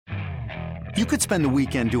You could spend the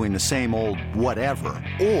weekend doing the same old whatever,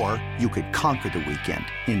 or you could conquer the weekend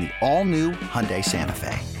in the all-new Hyundai Santa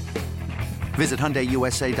Fe. Visit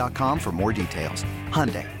HyundaiUSA.com for more details.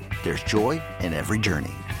 Hyundai, there's joy in every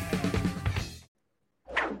journey.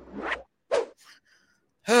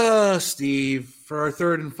 Steve, for our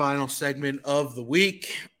third and final segment of the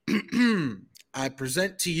week, I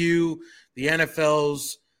present to you the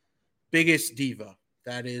NFL's biggest diva.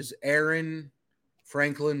 That is Aaron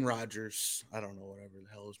Franklin Rodgers. I don't know whatever the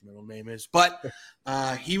hell his middle name is, but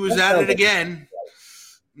he was at it again.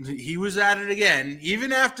 He was at it again.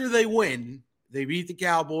 Even after they win, they beat the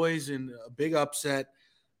Cowboys in a big upset.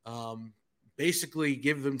 Basically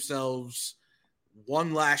give themselves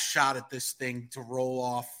one last shot at this thing to roll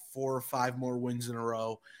off 4 or 5 more wins in a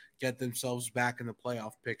row, get themselves back in the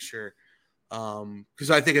playoff picture. Because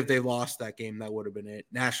I think if they lost that game, that would have been it.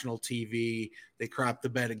 National TV, they crapped the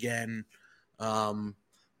bed again.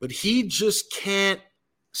 But he just can't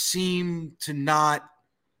seem to not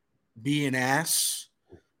be an ass.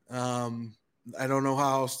 I don't know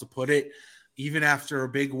how else to put it. Even after a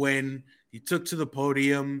big win, he took to the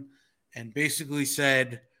podium and basically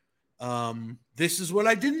said, this is what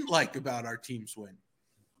I didn't like about our team's win.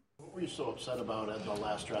 What were you so upset about at the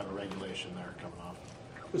last drive of regulation there coming off?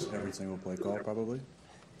 Just every single play call, probably.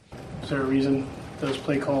 Is there a reason those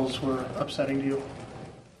play calls were upsetting to you?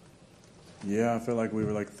 Yeah, I felt like we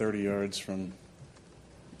were like 30 yards from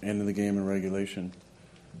ending the game in regulation.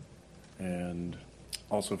 And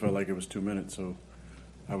also felt like it was 2 minutes, so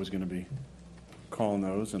I was going to be calling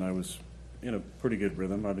those, and I was in a pretty good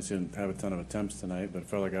rhythm. Obviously didn't have a ton of attempts tonight, but it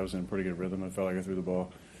felt like I was in a pretty good rhythm. I felt like I threw the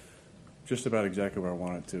ball just about exactly where I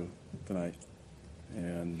wanted to tonight.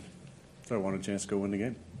 And so I wanted a chance to go win the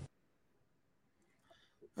game.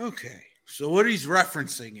 Okay. So what he's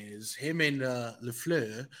referencing is him and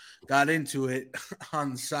LaFleur got into it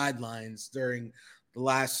on the sidelines during the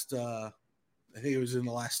last, I think it was in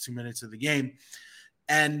the last 2 minutes of the game.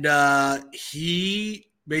 And he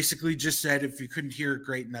basically just said, if you couldn't hear it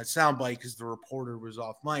great in that soundbite because the reporter was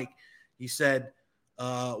off mic, he said,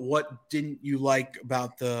 what didn't you like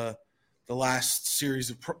about the last series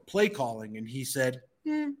of play calling? And he said,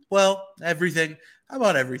 well, everything. How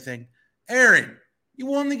about everything? Aaron, you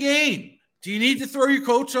won the game. Do you need to throw your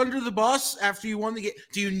coach under the bus after you won the game?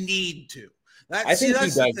 Do you need to? I think he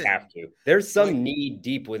does have to. There's some need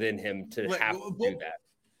deep within him to have to do that.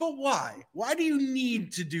 But why? Why do you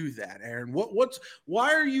need to do that, Aaron?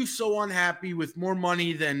 Why are you so unhappy with more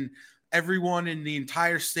money than everyone in the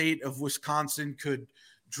entire state of Wisconsin could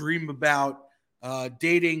dream about,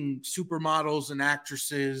 dating supermodels and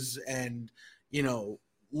actresses and,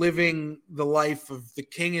 living the life of the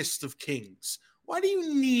kingest of kings? Why do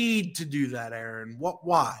you need to do that, Aaron?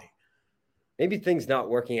 Why? Maybe things not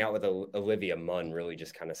working out with Olivia Munn really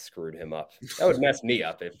just kind of screwed him up. That would mess me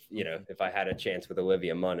up if I had a chance with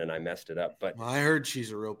Olivia Munn and I messed it up. But I heard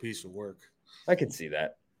she's a real piece of work. I could see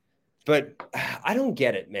that. But I don't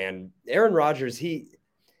get it, man. Aaron Rodgers,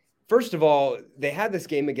 first of all, they had this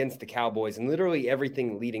game against the Cowboys, and literally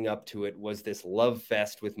everything leading up to it was this love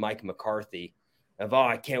fest with Mike McCarthy of,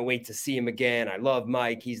 I can't wait to see him again. I love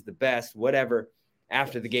Mike. He's the best, whatever.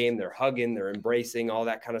 After the game, they're hugging, they're embracing, all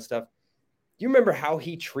that kind of stuff. Do you remember how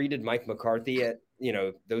he treated Mike McCarthy at,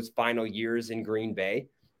 those final years in Green Bay?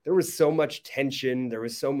 There was so much tension. There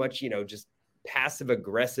was so much, just passive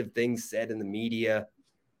aggressive things said in the media.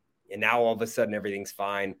 And now all of a sudden everything's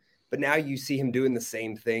fine. But now you see him doing the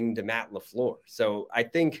same thing to Matt LaFleur. So I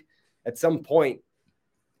think at some point,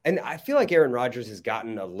 and I feel like Aaron Rodgers has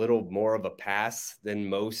gotten a little more of a pass than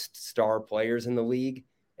most star players in the league,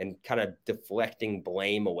 and kind of deflecting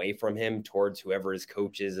blame away from him towards whoever his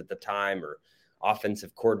coach is at the time or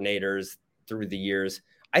offensive coordinators through the years.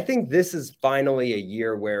 I think this is finally a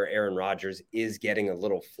year where Aaron Rodgers is getting a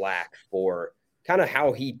little flack for kind of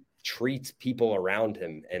how he treats people around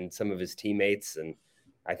him and some of his teammates. And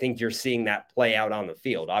I think you're seeing that play out on the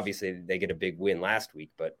field. Obviously they get a big win last week,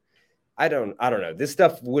 but I don't know. This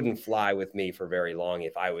stuff wouldn't fly with me for very long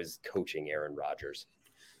if I was coaching Aaron Rodgers.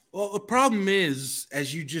 Well, the problem is,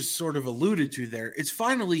 as you just sort of alluded to there, it's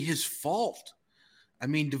finally his fault. I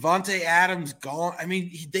mean, Devontae Adams gone. I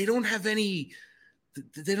mean, they don't have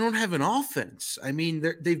an offense. I mean,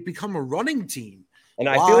 they've become a running team. And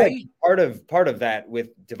I feel like part of that with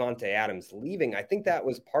Devontae Adams leaving, I think that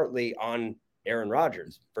was partly on Aaron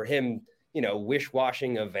Rodgers for him,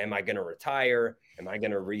 wish-washing of, am I going to retire? Am I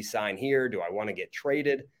going to re-sign here? Do I want to get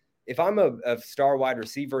traded? If I'm a star wide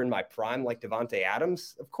receiver in my prime like Devontae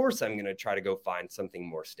Adams, of course I'm going to try to go find something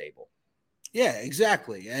more stable. Yeah,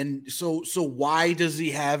 exactly. And so why does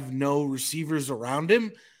he have no receivers around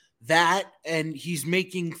him? that, and he's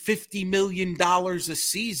making $50 million a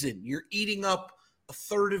season. You're eating up a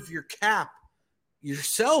third of your cap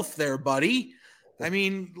yourself there, buddy. I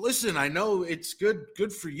mean, listen, I know it's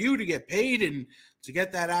good for you to get paid and to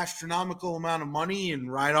get that astronomical amount of money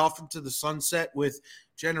and ride off into the sunset with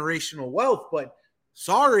generational wealth, but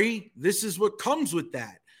sorry, this is what comes with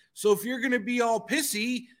that. So if you're going to be all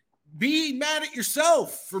pissy, be mad at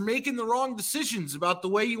yourself for making the wrong decisions about the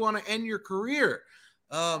way you want to end your career.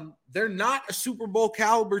 They're not a Super Bowl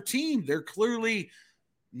caliber team. They're clearly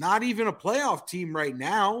not even a playoff team right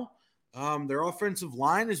now. Their offensive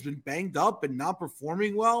line has been banged up and not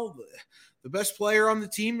performing well. The best player on the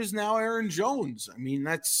team is now Aaron Jones. I mean,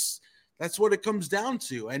 that's what it comes down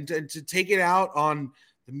to. And to take it out on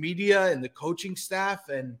the media and the coaching staff,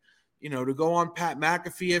 and to go on Pat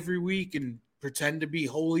McAfee every week and pretend to be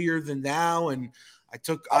holier than thou. And I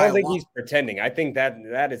don't think he's pretending. I think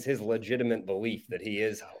that is his legitimate belief that he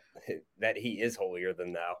is holier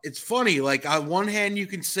than thou. It's funny. Like, on one hand, you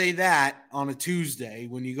can say that on a Tuesday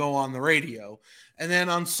when you go on the radio, and then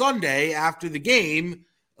on Sunday after the game,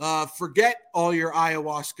 forget all your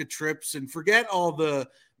ayahuasca trips and forget all the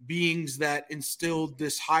beings that instilled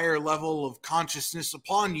this higher level of consciousness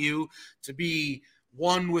upon you to be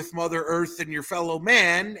one with Mother Earth and your fellow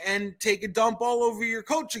man, and take a dump all over your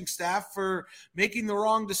coaching staff for making the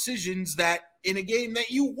wrong decisions that in a game that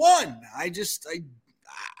you won. I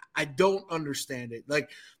don't understand it. Like,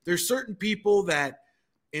 there's certain people that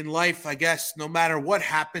in life, I guess, no matter what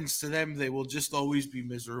happens to them, they will just always be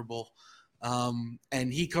miserable. And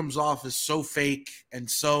he comes off as so fake and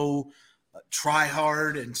so try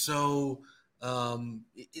hard, and so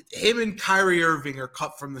him and Kyrie Irving are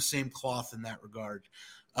cut from the same cloth in that regard.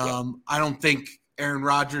 I don't think Aaron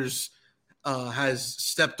Rodgers has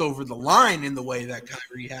stepped over the line in the way that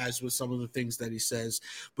Kyrie has with some of the things that he says,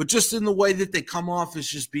 but just in the way that they come off as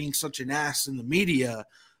just being such an ass in the media,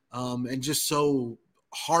 and just so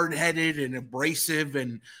hard-headed and abrasive,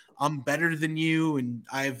 and I'm better than you, and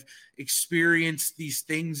I've experienced these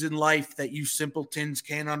things in life that you simpletons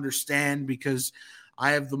can't understand because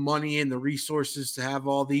I have the money and the resources to have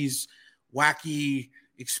all these wacky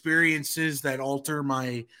experiences that alter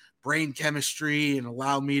my brain chemistry and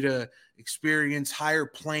allow me to experience higher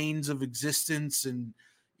planes of existence and,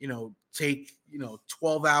 take,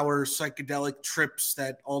 12-hour psychedelic trips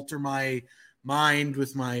that alter my mind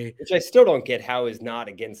with my... Which I still don't get how is not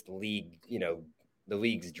against the league, the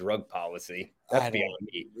league's drug policy. That's beyond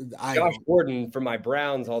me. Josh Gordon from my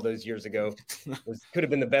Browns all those years ago could have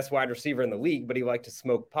been the best wide receiver in the league, but he liked to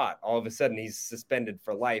smoke pot. All of a sudden, he's suspended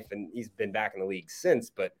for life, and he's been back in the league since.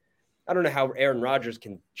 But I don't know how Aaron Rodgers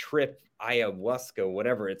can trip ayahuasca,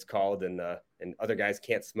 whatever it's called, and other guys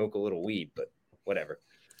can't smoke a little weed, but whatever.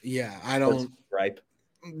 Yeah, I don't. Ripe.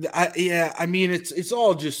 I mean, it's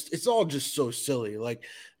all just so silly. Like,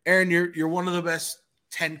 Aaron, you're one of the best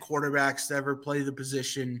 10 quarterbacks to ever play the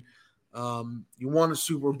position. You won a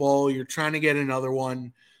Super Bowl. You're trying to get another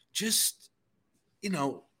one. Just be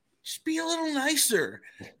a little nicer.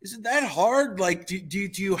 Is it that hard? Like, do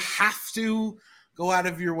you have to go out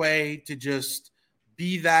of your way to just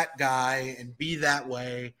be that guy and be that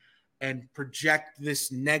way and project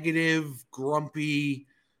this negative, grumpy,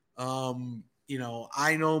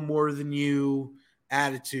 I know more than you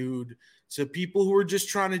attitude to people who are just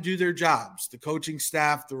trying to do their jobs, the coaching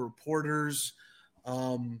staff, the reporters,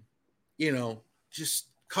 just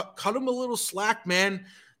cut them a little slack, man.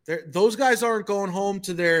 Those guys aren't going home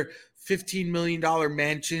to their $15 million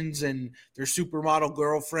mansions and their supermodel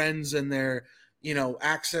girlfriends and their,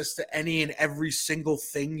 access to any and every single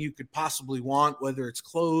thing you could possibly want, whether it's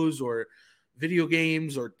clothes or video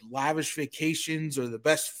games or lavish vacations or the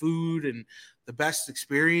best food and the best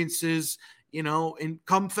experiences. And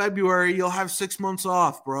come February, you'll have 6 months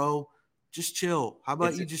off, bro. Just chill. How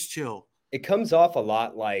about you just chill? It comes off a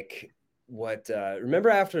lot like remember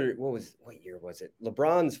after, what year was it?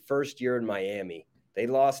 LeBron's first year in Miami, they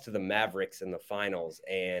lost to the Mavericks in the finals.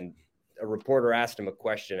 And a reporter asked him a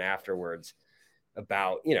question afterwards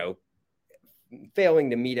about, failing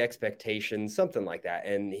to meet expectations, something like that.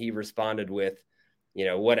 And he responded with,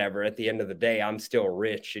 whatever, at the end of the day, I'm still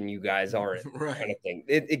rich and you guys aren't, right. Kind of thing.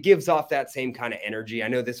 It gives off that same kind of energy. I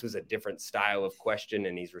know this was a different style of question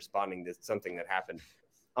and he's responding to something that happened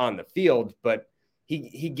on the field, but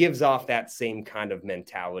he gives off that same kind of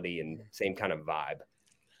mentality and same kind of vibe.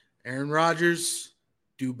 Aaron Rodgers,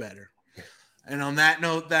 do better. And on that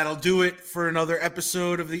note, that'll do it for another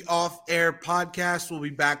episode of the Off Air Podcast. We'll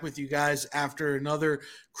be back with you guys after another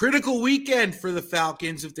critical weekend for the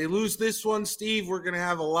Falcons. If they lose this one, Steve, we're going to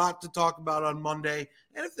have a lot to talk about on Monday.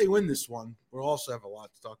 And if they win this one, we'll also have a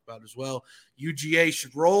lot to talk about as well. UGA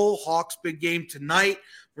should roll. Hawks big game tonight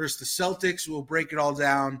versus the Celtics. We'll break it all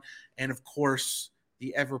down. And, of course,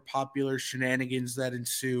 the ever-popular shenanigans that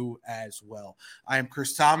ensue as well. I am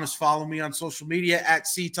Chris Thomas. Follow me on social media at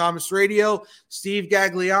CThomasRadio. Steve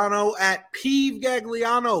Gagliano at Peeve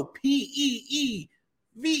Gagliano, Peeve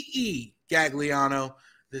Gagliano.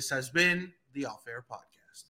 This has been the Off Air Podcast.